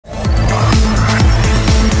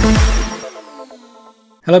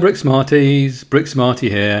Hello Brick Smarties, Brick Smarty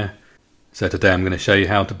here. So today I'm going to show you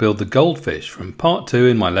how to build the Goldfish from part 2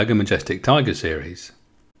 in my LEGO Majestic Tiger series.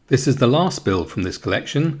 This is the last build from this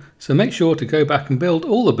collection, so make sure to go back and build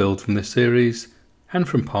all the builds from this series and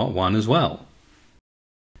from part 1 as well.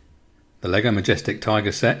 The LEGO Majestic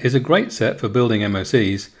Tiger set is a great set for building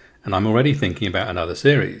MOCs, and I'm already thinking about another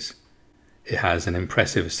series. It has an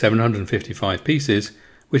impressive 755 pieces,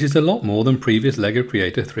 which is a lot more than previous LEGO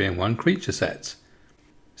Creator 3-in-1 creature sets.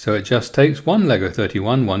 So it just takes one LEGO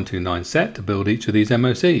 31129 set to build each of these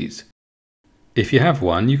MOCs. If you have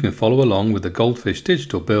one, you can follow along with the Goldfish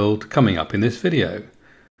digital build coming up in this video.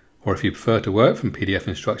 Or if you prefer to work from PDF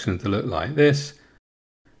instructions that look like this,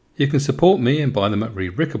 you can support me and buy them at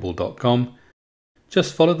rebrickable.com.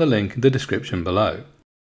 Just follow the link in the description below.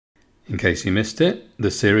 In case you missed it, the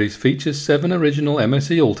series features 7 original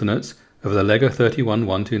MOC alternates of the LEGO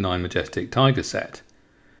 31129 Majestic Tiger set.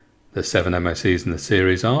 The 7 MOCs in the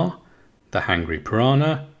series are the Hangry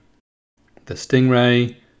Piranha, the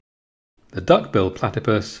Stingray, the duck-billed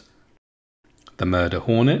Platypus, the Murder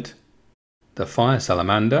Hornet, the Fire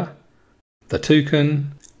Salamander, the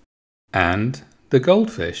Toucan, and the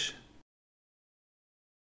Goldfish.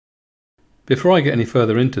 Before I get any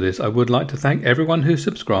further into this, I would like to thank everyone who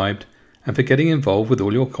subscribed and for getting involved with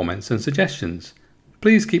all your comments and suggestions.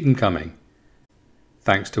 Please keep them coming.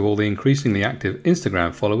 Thanks to all the increasingly active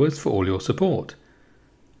Instagram followers for all your support.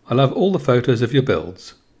 I love all the photos of your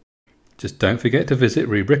builds. Just don't forget to visit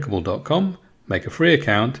rebrickable.com, make a free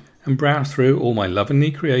account and browse through all my lovingly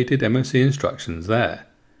created MOC instructions there.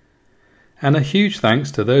 And a huge thanks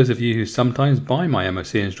to those of you who sometimes buy my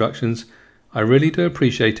MOC instructions. I really do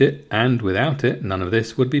appreciate it, and without it none of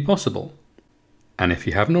this would be possible. And if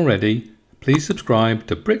you haven't already, please subscribe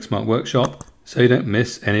to Bricksmart Workshop so you don't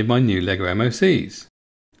miss any of my new LEGO MOCs.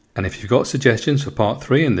 And if you've got suggestions for part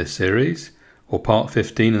 3 in this series, or part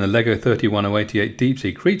 15 in the LEGO 31088 Deep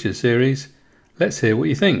Sea Creatures series, let's hear what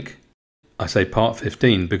you think. I say part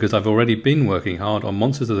 15 because I've already been working hard on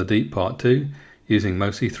Monsters of the Deep part 2, using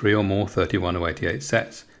mostly 3 or more 31088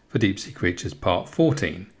 sets for Deep Sea Creatures part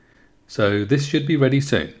 14. So this should be ready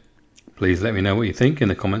soon. Please let me know what you think in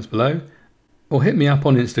the comments below, or hit me up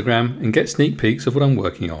on Instagram and get sneak peeks of what I'm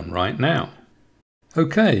working on right now.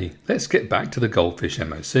 Okay, let's get back to the Goldfish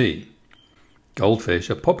MOC. Goldfish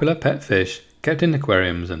are popular pet fish kept in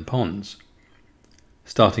aquariums and ponds.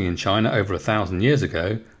 Starting in China over 1,000 years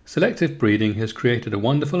ago, selective breeding has created a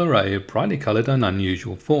wonderful array of brightly coloured and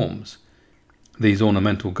unusual forms. These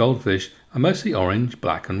ornamental goldfish are mostly orange,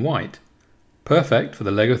 black and white, perfect for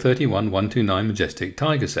the LEGO 31129 Majestic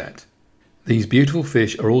Tiger set. These beautiful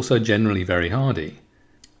fish are also generally very hardy.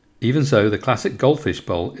 Even so, the classic goldfish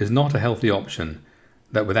bowl is not a healthy option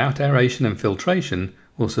that without aeration and filtration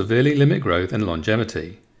will severely limit growth and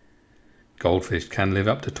longevity. Goldfish can live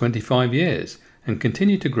up to 25 years and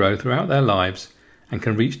continue to grow throughout their lives and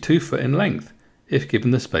can reach 2 foot in length if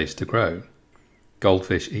given the space to grow.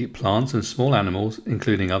 Goldfish eat plants and small animals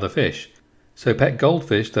including other fish, so pet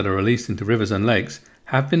goldfish that are released into rivers and lakes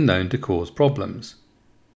have been known to cause problems.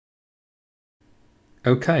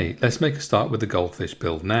 Okay, let's make a start with the Goldfish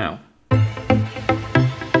build now.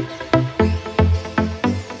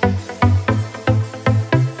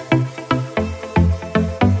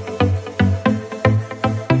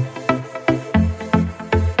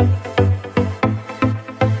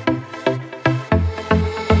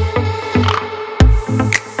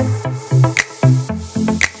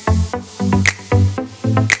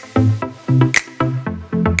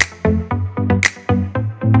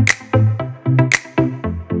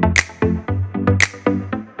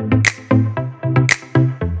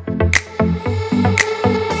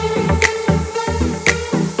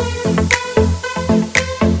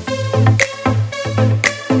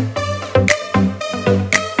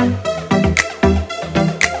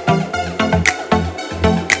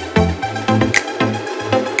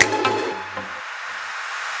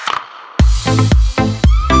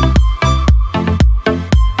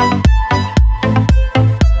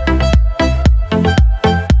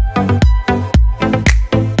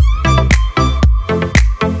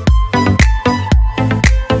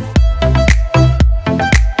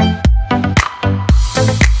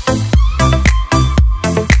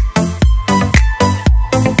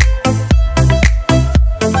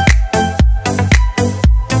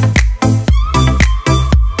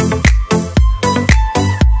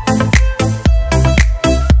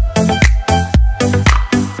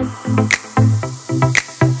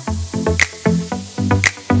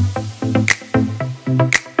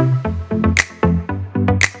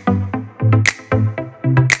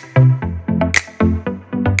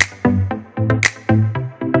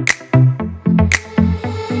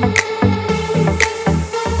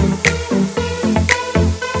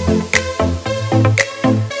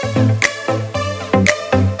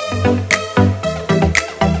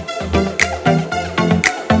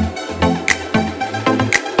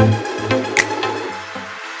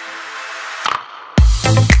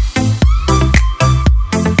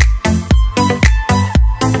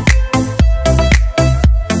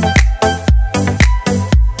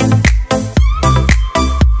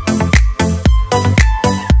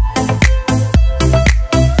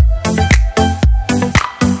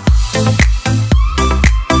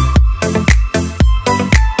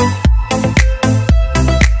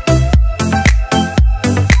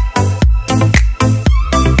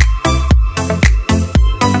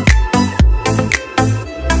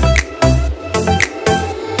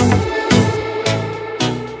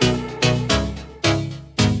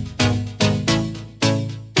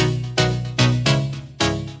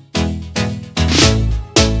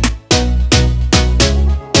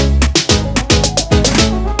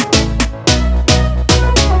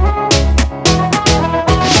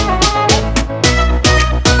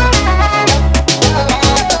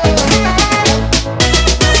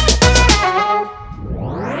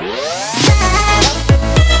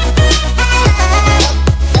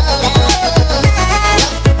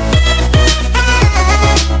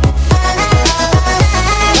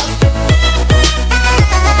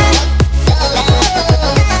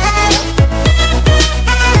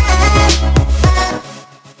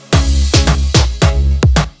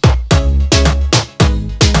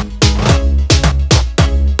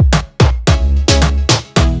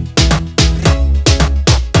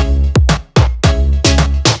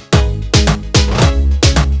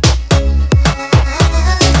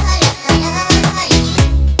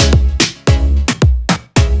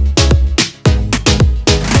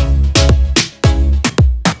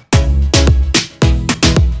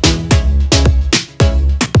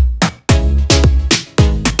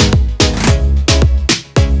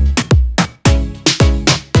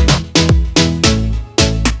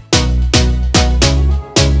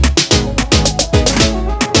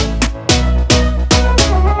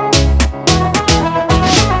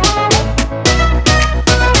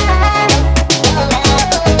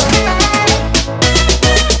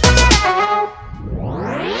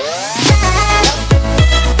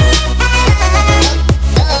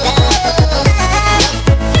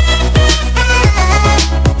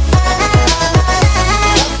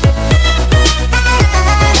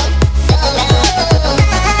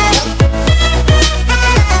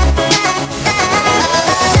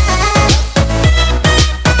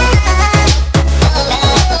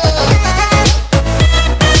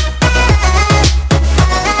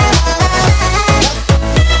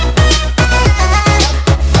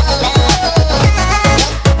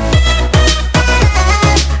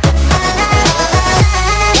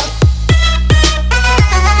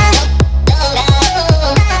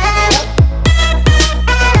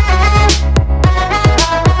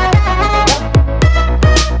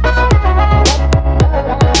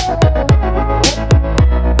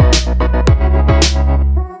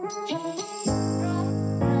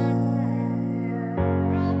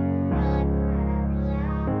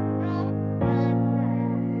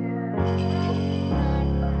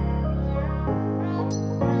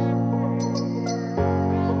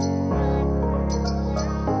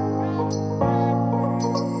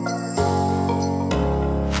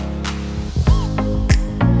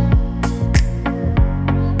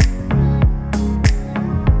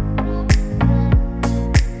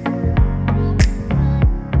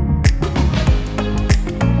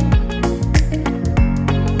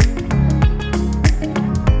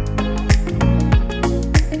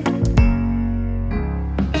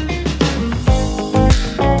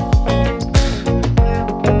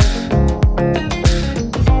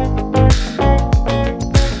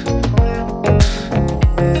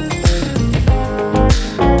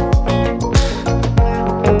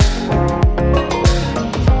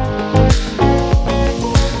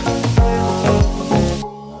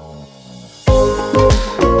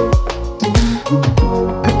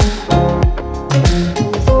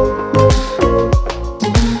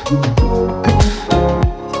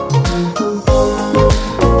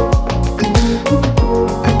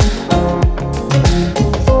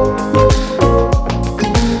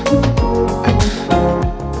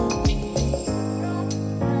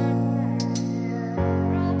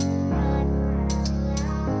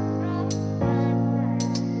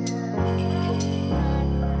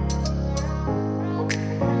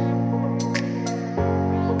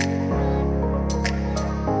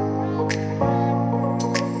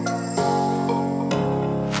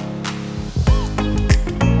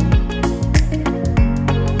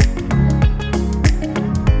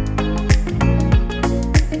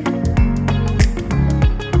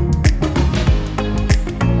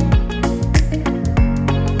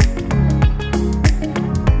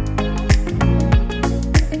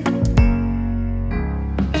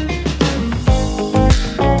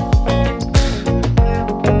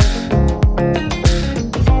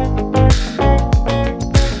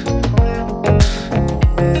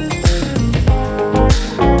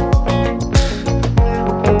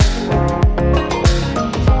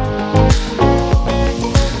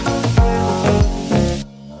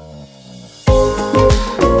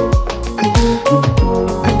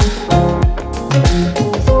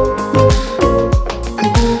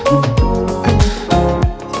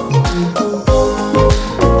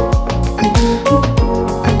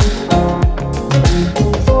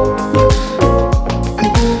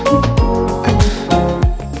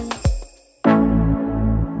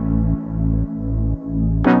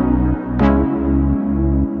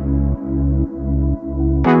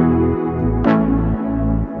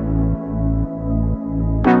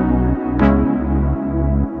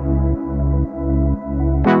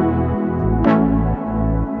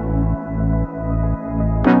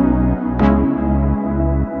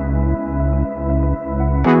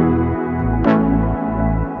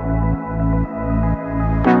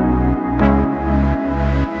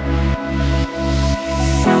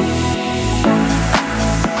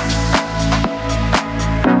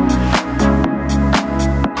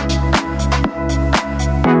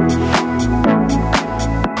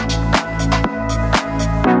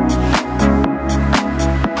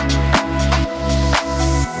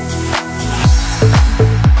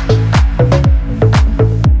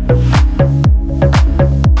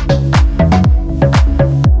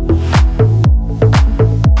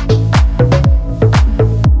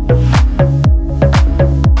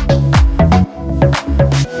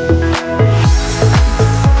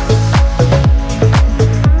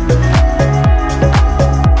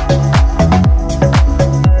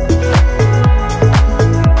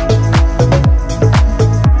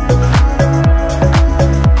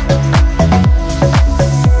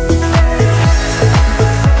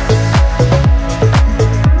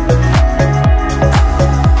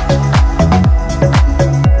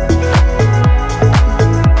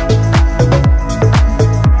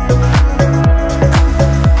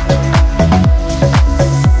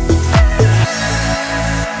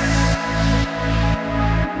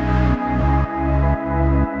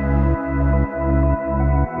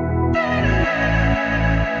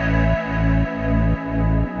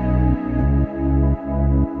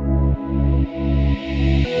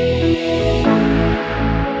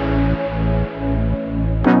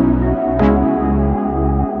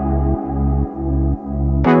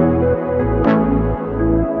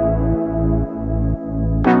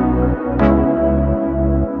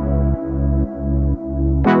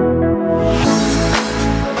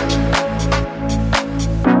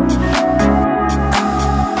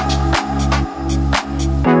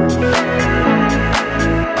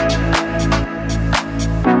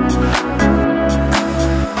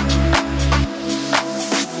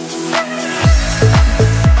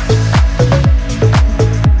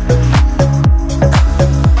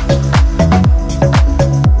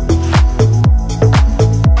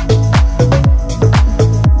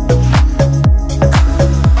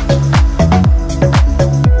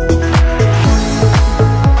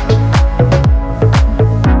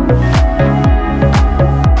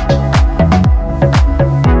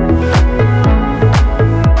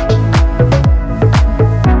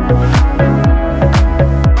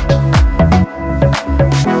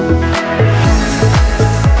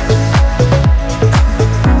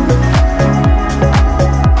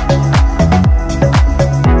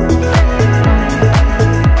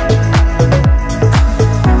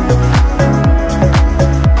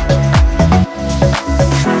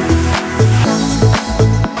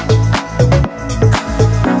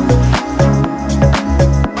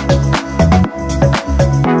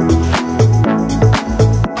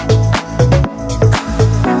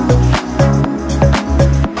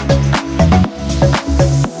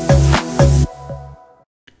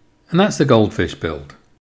 And that's the Goldfish build.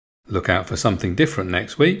 Look out for something different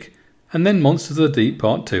next week, and then Monsters of the Deep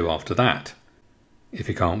Part 2 after that. If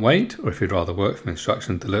you can't wait, or if you'd rather work from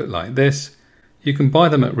instructions to look like this, you can buy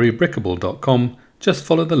them at rebrickable.com. Just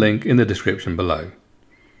follow the link in the description below.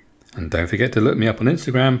 And don't forget to look me up on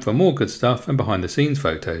Instagram for more good stuff and behind the scenes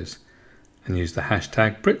photos. And use the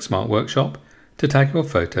hashtag BrickSmartWorkshop to tag your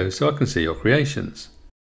photos so I can see your creations.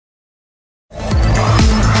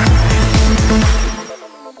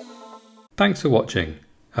 Thanks for watching.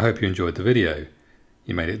 I hope you enjoyed the video.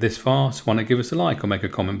 You made it this far, so why not give us a like or make a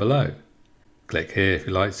comment below. Click here if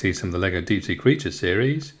you'd like to see some of the LEGO Deep Sea Creatures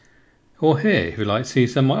series, or here if you'd like to see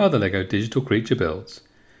some of my other LEGO digital creature builds.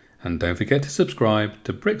 And don't forget to subscribe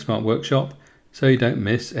to BrickSmart Workshop so you don't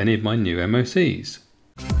miss any of my new MOCs.